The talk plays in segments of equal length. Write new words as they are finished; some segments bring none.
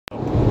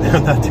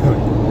I'm not doing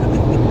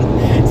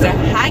it. So,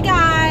 hi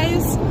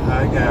guys.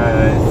 Hi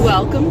guys.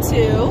 Welcome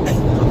to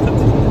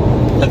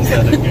Let's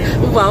start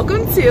again.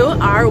 welcome to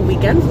our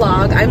weekend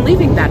vlog. I'm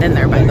leaving that in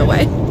there, by the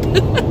way.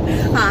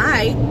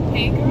 Hi.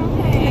 Hey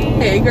girl, hey.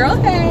 Hey girl,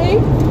 hey.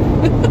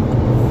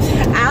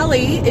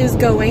 Allie is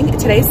going,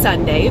 today's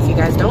Sunday, if you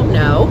guys don't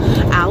know.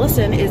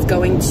 Allison is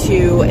going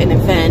to an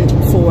event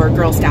for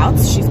Girl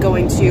Scouts. She's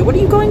going to, what are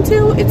you going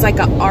to? It's like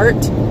an art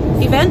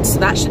event, so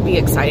that should be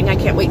exciting. I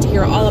can't wait to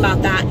hear all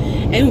about that.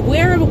 And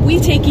where are we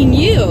taking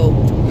you?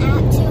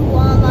 Out to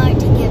Walmart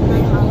to get my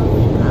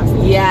Halloween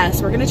costume.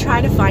 Yes, we're gonna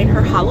try to find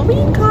her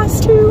Halloween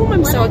costume.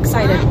 I'm so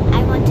excited.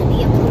 I want to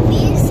be a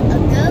police, a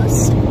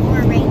ghost, or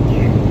a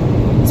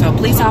reindeer. So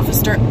police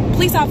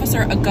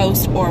officer, a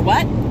ghost, or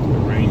what?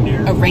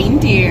 Reindeer. A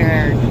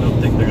reindeer. I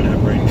don't think they're gonna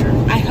have reindeer.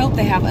 I hope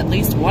they have at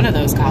least one of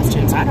those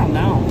costumes. I don't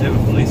know. They have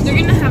a police. They're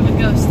gonna have a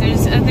ghost.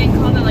 There's a thing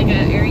called like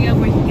an area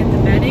where you can get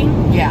the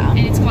bedding. Yeah. And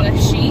it's called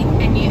a sheet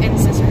and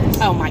scissors.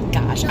 Oh my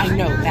gosh, I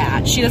know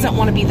that. She doesn't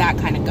want to be that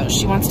kind of ghost.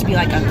 She wants to be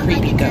like a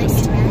creepy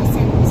ghost.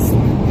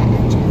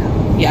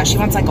 Yeah, she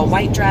wants like a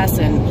white dress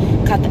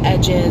and cut the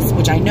edges,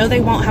 which I know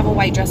they won't have a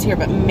white dress here,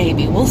 but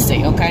maybe. We'll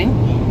see, okay?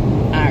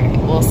 All right,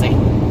 we'll see.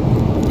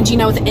 Do you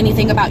know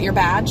anything about your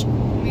badge?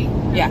 Me?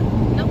 Yeah.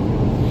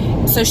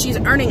 Nope. So she's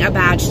earning a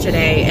badge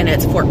today, and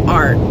it's for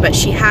art, but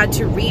she had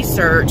to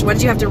research. What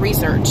did you have to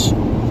research?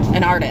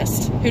 An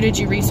artist. Who did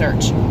you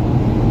research?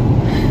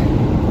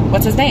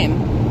 What's his name?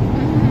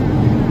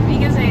 You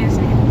can say his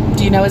name.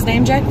 Do you know his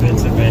name, Jay?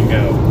 Vincent Van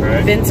Gogh,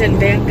 right? Vincent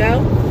Van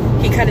Gogh.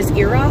 He cut his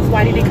ear off.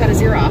 Why did he cut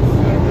his ear off? I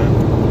don't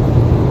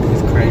know.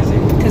 He's crazy.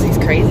 Because he's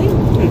crazy?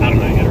 I don't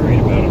know. You gotta read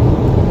about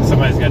him.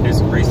 Somebody's gotta do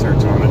some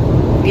research on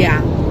it.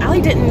 Yeah.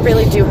 Allie didn't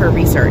really do her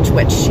research,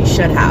 which she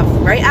should have.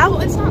 Right, Al?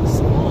 Well, it's not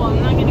school.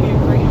 I'm not getting a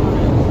grade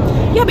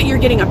on it. Yeah, but you're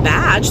getting a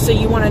badge, so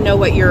you want to know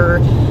what you're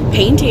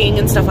painting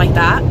and stuff like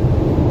that.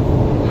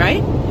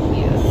 Right?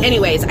 Yeah.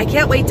 Anyways, I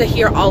can't wait to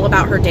hear all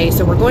about her day,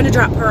 so we're going to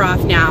drop her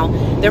off now.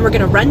 Then we're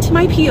going to run to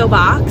my P.O.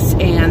 box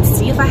and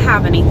see if I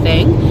have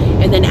anything.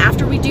 And then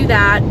after we do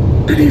that,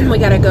 we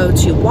got to go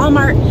to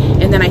Walmart.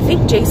 And then I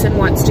think Jason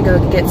wants to go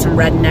get some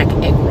redneck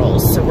egg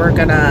rolls. So we're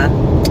going to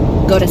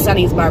go to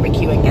Sunny's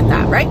Barbecue and get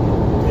that, right?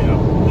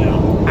 Yeah.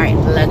 All right,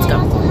 let's go.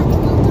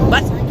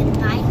 What? So I can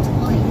buy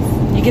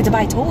toys. You get to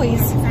buy toys.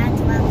 Because I have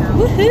to love them.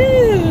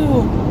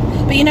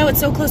 Woohoo! But you know, it's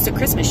so close to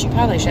Christmas, you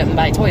probably shouldn't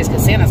buy toys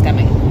because Santa's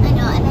coming. I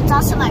know, and it's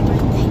also my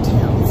birthday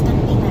too. It's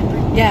gonna be my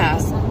birthday. Yeah.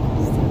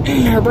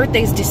 Sunday. Her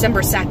birthday's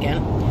December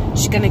 2nd.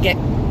 She's gonna get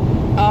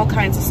all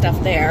kinds of stuff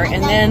there.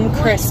 And then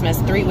Christmas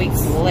 3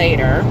 weeks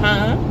later,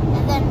 huh?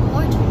 And then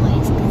more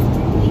toys, because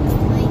 3 weeks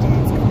later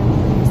it's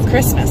gonna be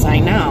Christmas, I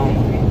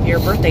know. Your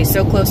birthday's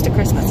so close to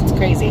Christmas. It's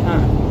crazy, huh?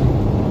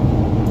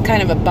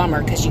 Kind of a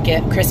bummer because you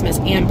get Christmas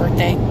and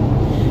birthday.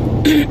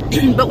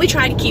 But we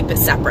try to keep it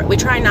separate. We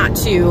try not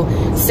to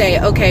say,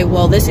 okay,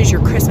 well, this is your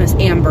Christmas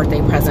and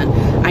birthday present.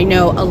 I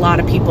know a lot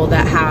of people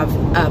that have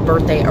a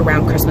birthday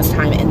around Christmas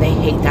time and they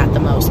hate that the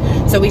most.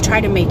 So we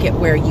try to make it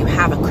where you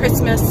have a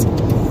Christmas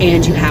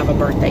and you have a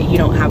birthday. You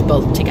don't have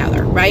both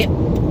together, right?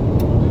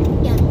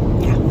 Yeah.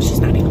 Yeah, she's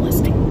not even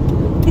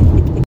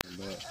listening.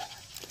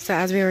 So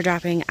as we were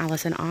dropping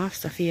Allison off,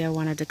 Sophia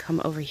wanted to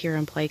come over here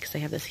and play because they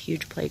have this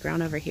huge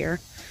playground over here.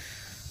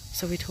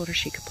 So we told her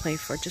she could play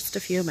for just a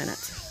few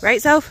minutes. Right,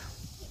 Soph?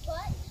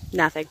 What?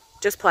 Nothing.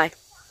 Just play.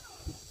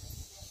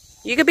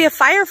 You could be a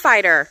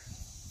firefighter.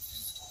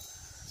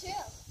 True.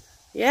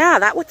 Yeah,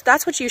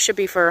 that's what you should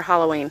be for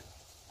Halloween.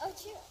 Oh,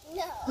 true.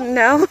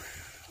 No. No?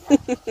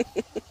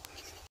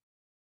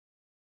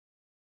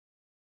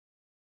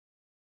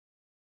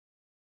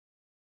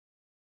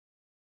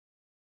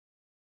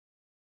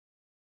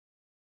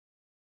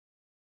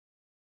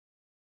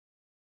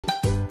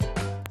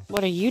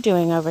 What are you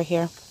doing over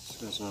here?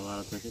 Smashing a lot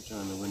of cricket,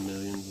 trying to win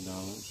millions of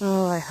dollars.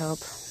 Oh, I hope.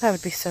 That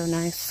would be so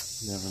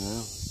nice. You never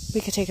know.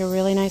 We could take a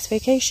really nice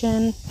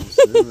vacation. Let's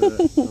do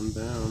it. I'm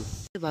down.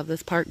 I love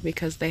this park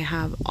because they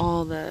have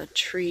all the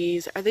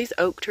trees. Are these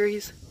oak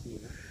trees?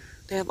 Yeah.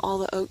 They have all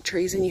the oak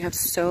trees and you have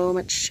so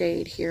much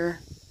shade here.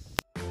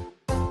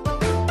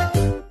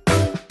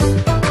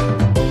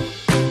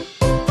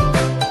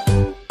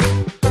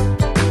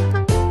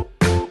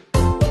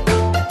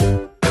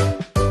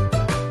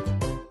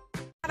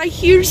 A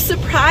huge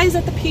surprise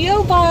at the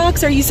P.O.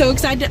 box. Are you so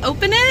excited to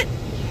open it?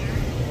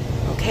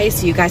 Okay,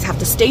 so you guys have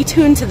to stay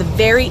tuned to the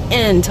very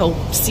end to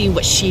see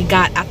what she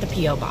got at the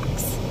P.O.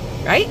 box,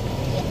 right?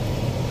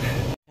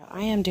 Yeah.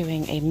 I am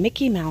doing a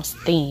Mickey Mouse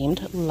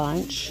themed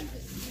lunch.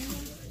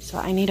 So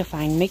I need to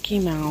find Mickey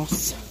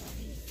Mouse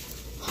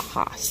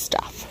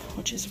stuff,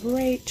 which is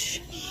right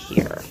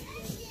here.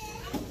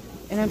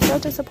 And I'm so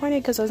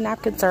disappointed because those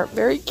napkins are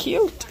very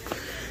cute.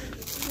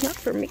 Not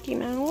for Mickey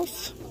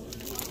Mouse.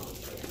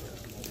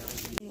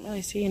 I don't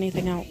really see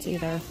anything else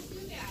either.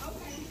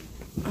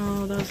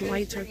 Oh, those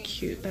lights are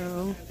cute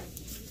though.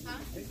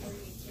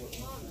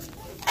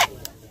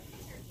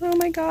 Oh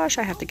my gosh,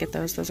 I have to get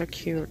those. Those are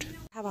cute.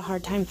 Have a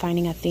hard time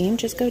finding a theme?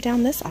 Just go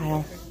down this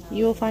aisle.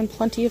 You will find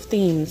plenty of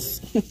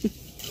themes.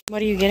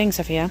 What are you getting,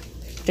 Sophia?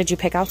 Did you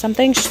pick out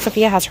something?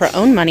 Sophia has her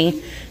own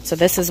money, so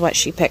this is what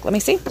she picked. Let me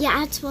see.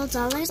 Yeah, at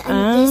 $12,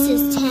 and this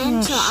is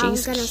 10, so I'm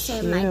she's gonna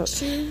save my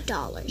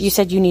 $2. You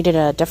said you needed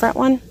a different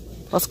one?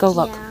 Let's go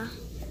look. Yeah.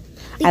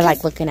 I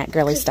like looking at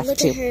girly stuff look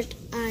too. At her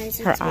eyes.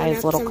 Her It's eyes,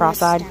 up, little some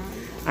cross-eyed. down.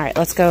 All right,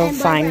 let's go And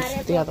find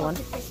Brad, the other one.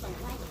 pick this one.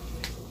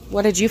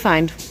 What did you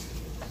find?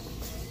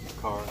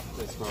 Car.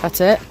 That's wrong.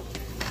 That's it?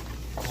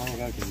 Oh,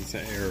 that because it's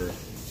an error.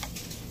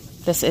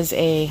 This is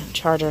a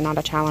Charger, not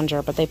a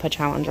Challenger, but they put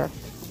Challenger.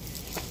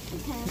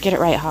 Get it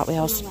right, Hot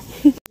Wheels.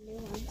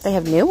 They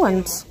have new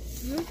ones.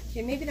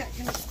 Okay, maybe that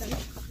kind of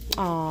stuff.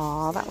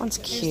 Aw, that one's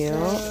cute.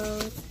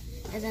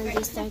 And then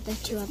these are the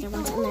two other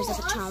ones, and there's a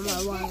pajama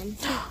one.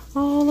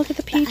 Oh, look at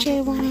the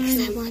PJ one.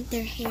 Because I want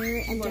their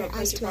hair and their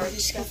eyes to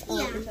match.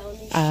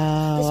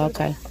 Oh,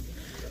 okay.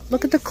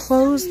 Look at the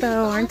clothes,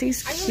 though. Aren't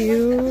these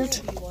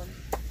cute?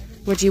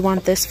 Would you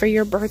want this for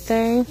your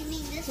birthday?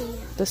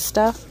 This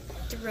stuff?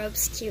 The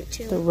robe's cute,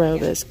 too. The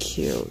robe is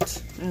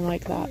cute. I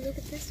like that. Look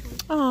at this one.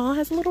 Oh, it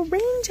has a little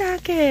rain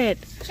jacket.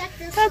 Check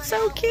this That's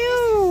so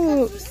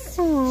cute.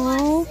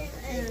 Oh,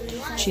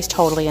 she's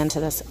totally into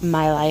this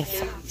My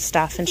Life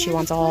stuff, and she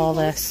wants all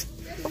this.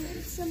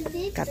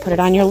 Got to put it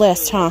on your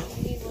list, huh?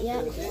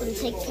 Yep, and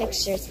take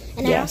pictures.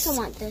 And Yes. I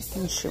also want this.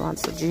 And she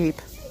wants the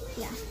Jeep.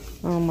 Yeah.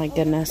 Oh my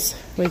goodness.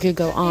 We could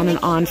go on and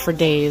on for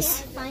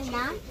days. Find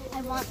that.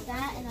 I want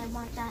that, and I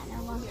want that, and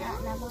I want that,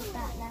 and I want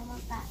that, and I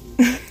want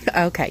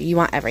that. Okay, you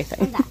want everything.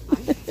 And that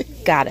one.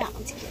 Got it. That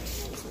one's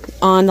cute.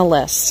 On the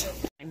list.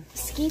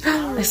 Escape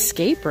room.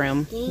 Escape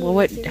room.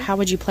 Well, how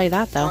would you play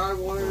that, though?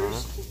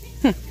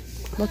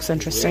 Looks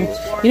interesting.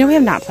 You know, we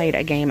have not played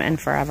a game in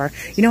forever.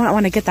 You know what? I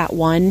want to get that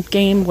one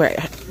game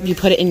where you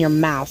put it in your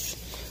mouth.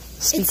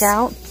 Speak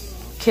out.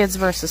 Kids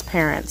versus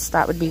parents.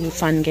 That would be a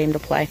fun game to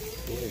play.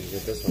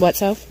 What,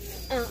 Soph?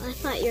 Oh, I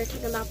thought you were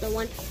talking about the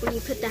one where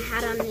you put the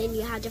hat on and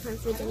you have different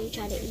foods and you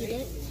try to eat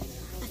it.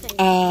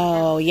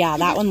 Oh, yeah,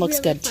 that one looks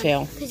good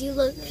too. Because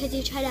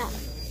you try to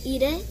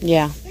eat it.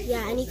 Yeah,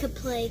 Yeah, and you could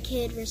play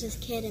kid versus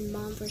kid and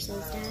mom versus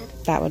dad.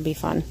 that would be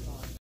fun.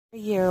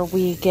 Every year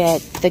we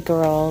get the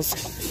girls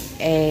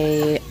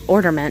a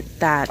ornament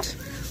that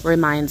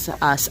reminds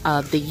us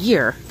of the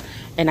year.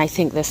 And I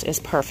think this is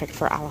perfect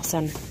for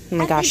Allison. Oh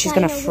my gosh, she's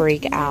going to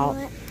freak out.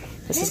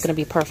 This is going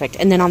to be perfect.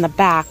 And then on the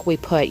back, we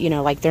put, you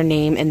know, like their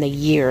name and the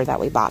year that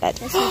we bought it.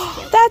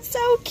 That's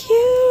so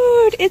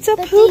cute. It's a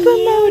poop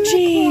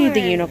emoji. The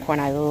unicorn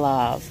I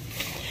love.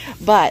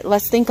 But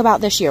let's think about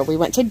this year. We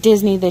went to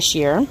Disney this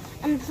year.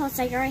 And plus,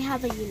 I already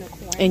have a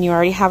unicorn. And you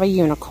already have a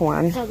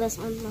unicorn. So this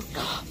one must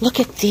go. Look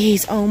at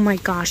these. Oh my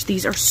gosh,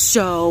 these are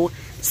so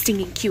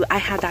stinking cute. I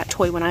had that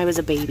toy when I was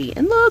a baby.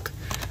 And look,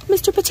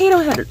 Mr. Potato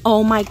Head.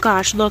 Oh my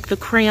gosh, look, the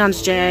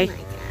crayons, Jay.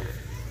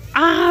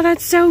 Ah,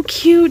 that's so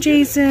cute,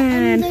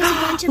 Jason.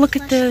 Look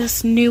at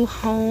this new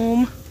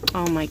home.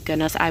 Oh my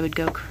goodness, I would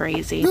go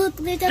crazy. Look,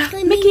 there's a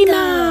flamingo. Mickey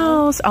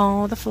Mouse.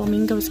 Oh, the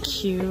flamingo's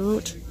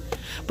cute.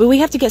 But we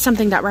have to get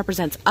something that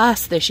represents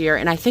us this year,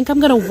 and I think I'm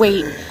going to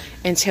wait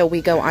until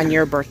we go on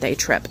your birthday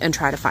trip and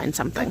try to find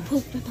something.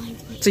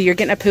 So you're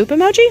getting a poop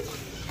emoji?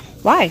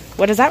 Why?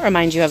 What does that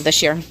remind you of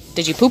this year?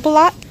 Did you poop a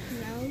lot?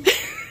 No.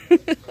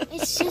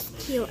 It's just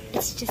cute.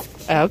 It's just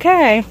cute.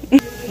 Okay.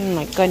 Oh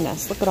my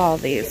goodness, look at all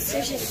of these.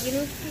 There's a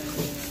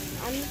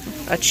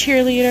unicorn. A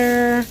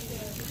cheerleader.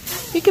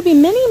 You could be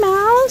Minnie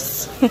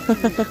Mouse.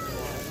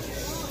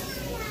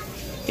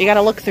 You got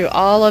to look through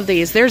all of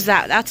these. There's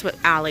that. That's what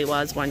Allie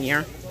was one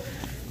year.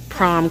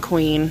 Prom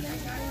queen.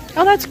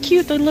 Oh, that's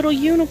cute. The little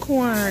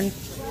unicorn.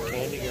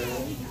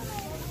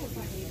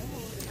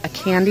 A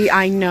candy.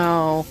 I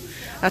know.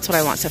 That's what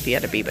I want Sophia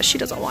to be, but she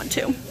doesn't want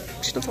to.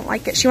 She doesn't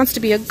like it. She wants to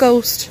be a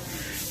ghost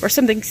or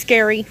something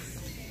scary.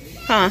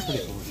 Huh?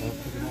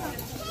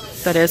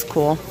 That is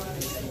cool.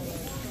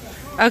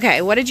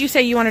 Okay, what did you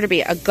say you wanted to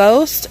be? A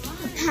ghost?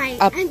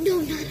 A pirate.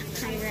 No, not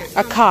a pirate.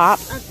 A cop?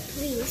 A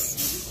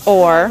police.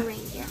 Or A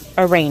reindeer.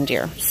 a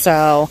reindeer.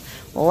 So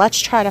let's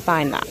try to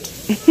find that.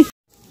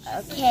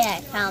 Okay,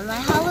 I found my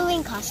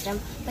Halloween costume,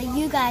 but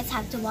you guys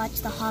have to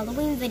watch the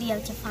Halloween video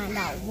to find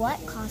out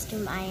what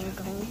costume I am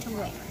going to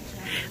wear.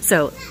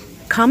 So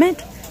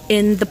comment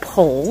in the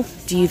poll.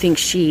 Do you think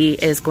she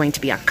is going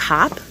to be a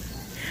cop,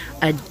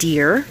 a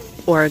deer,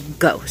 or a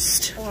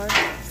ghost? Or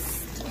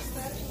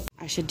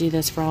I should do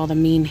this for all the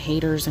mean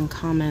haters and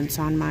comments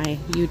on my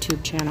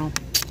YouTube channel.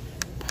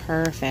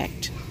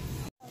 Perfect.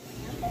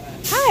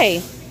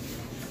 Hi.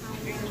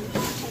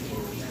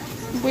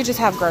 We just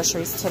have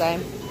groceries today.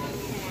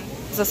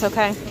 Is this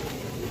okay?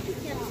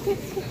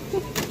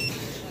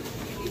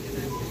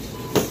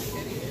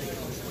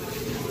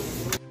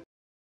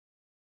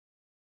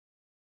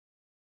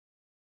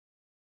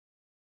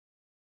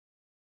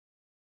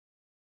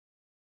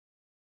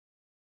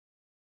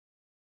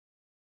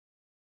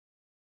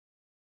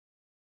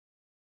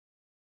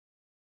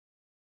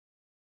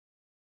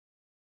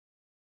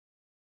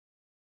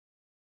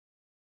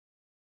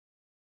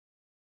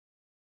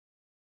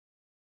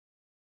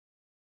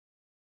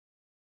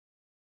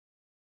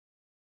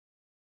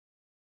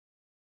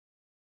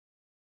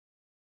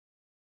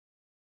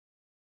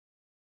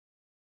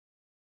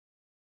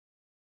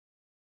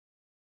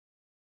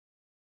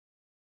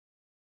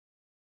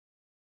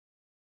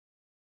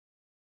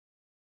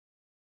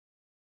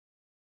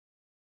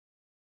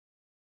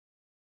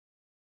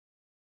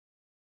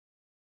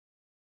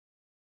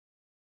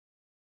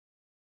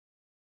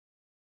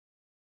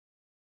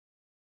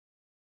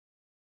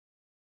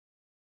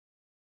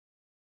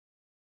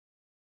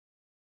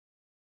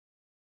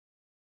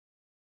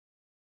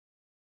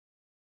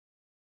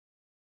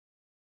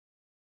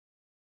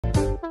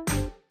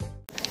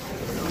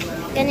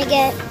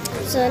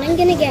 So what I'm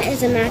gonna get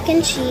is a mac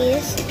and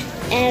cheese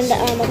and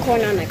a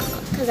corn on the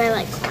cob, because I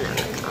like corn on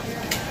the cob,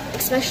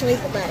 especially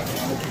the butter.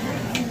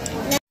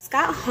 Just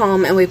got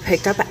home and we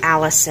picked up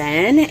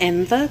Allison,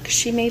 and look,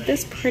 she made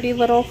this pretty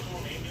little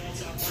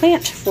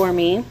plant for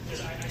me.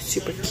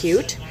 Super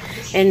cute.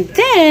 And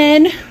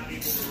then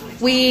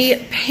we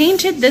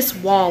painted this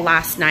wall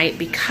last night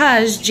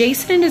because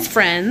Jason and his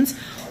friends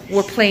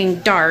were playing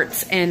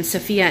darts, and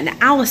Sophia and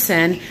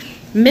Allison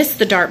missed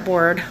the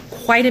dartboard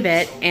quite a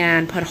bit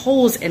and put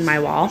holes in my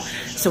wall.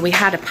 So we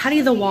had to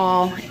putty the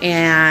wall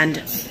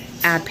and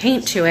add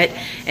paint to it,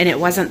 and it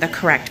wasn't the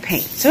correct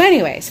paint. So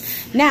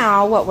anyways,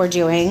 now what we're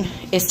doing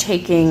is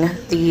taking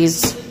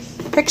these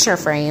picture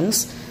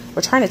frames.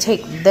 We're trying to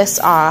take this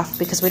off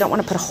because we don't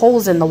want to put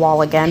holes in the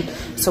wall again.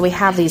 So we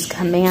have these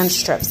command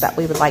strips that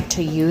we would like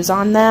to use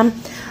on them.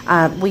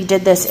 We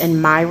did this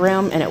in my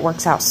room, and it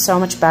works out so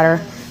much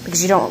better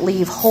because you don't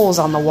leave holes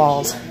on the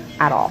walls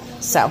at all.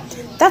 So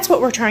that's what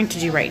we're trying to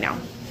do right now.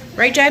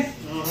 Right, Jed?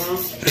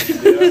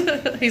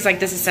 He's like,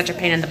 this is such a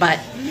pain in the butt.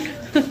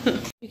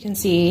 You can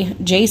see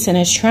Jason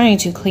is trying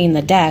to clean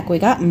the deck. We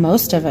got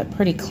most of it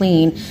pretty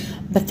clean,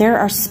 but there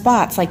are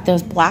spots, like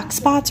those black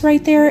spots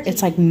right there.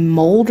 It's like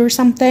mold or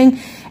something.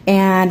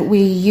 And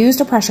we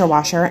used a pressure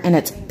washer, and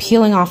it's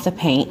peeling off the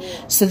paint.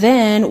 So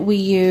then we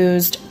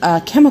used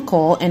a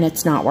chemical, and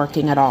it's not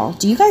working at all.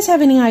 Do you guys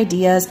have any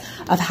ideas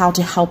of how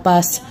to help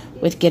us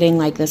with getting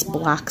like this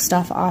black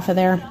stuff off of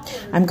there?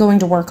 I'm going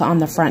to work on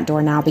the front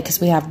door now because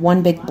we have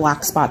one big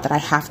black spot that I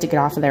have to get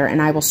off of there,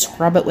 and I will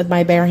scrub it with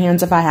my bare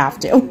hands if I have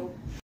to.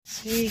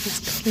 See,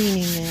 he's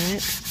cleaning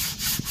it.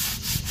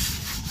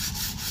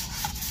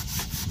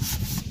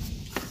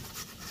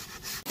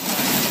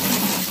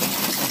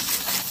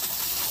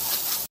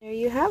 There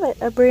you have it,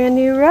 a brand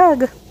new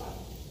rug.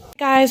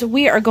 Guys,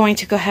 we are going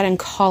to go ahead and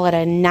call it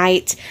a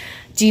night.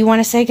 Do you want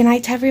to say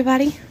goodnight to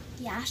everybody?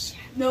 Yeah, sure.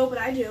 No, but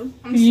I do.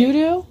 You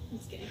do? I'm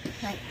just kidding.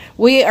 Right.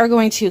 We are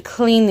going to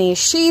clean these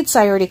sheets.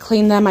 I already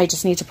cleaned them. I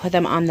just need to put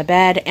them on the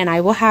bed, and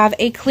I will have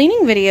a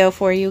cleaning video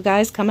for you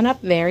guys coming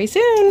up very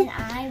soon. And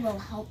I will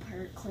help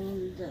her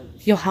clean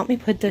those. You'll help me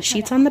put the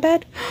sheets on the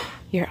bed?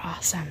 You're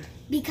awesome.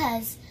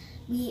 Because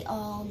we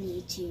all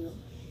need to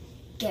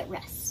get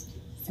rest.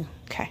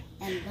 Okay.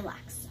 And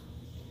relax.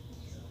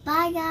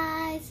 Bye,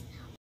 guys.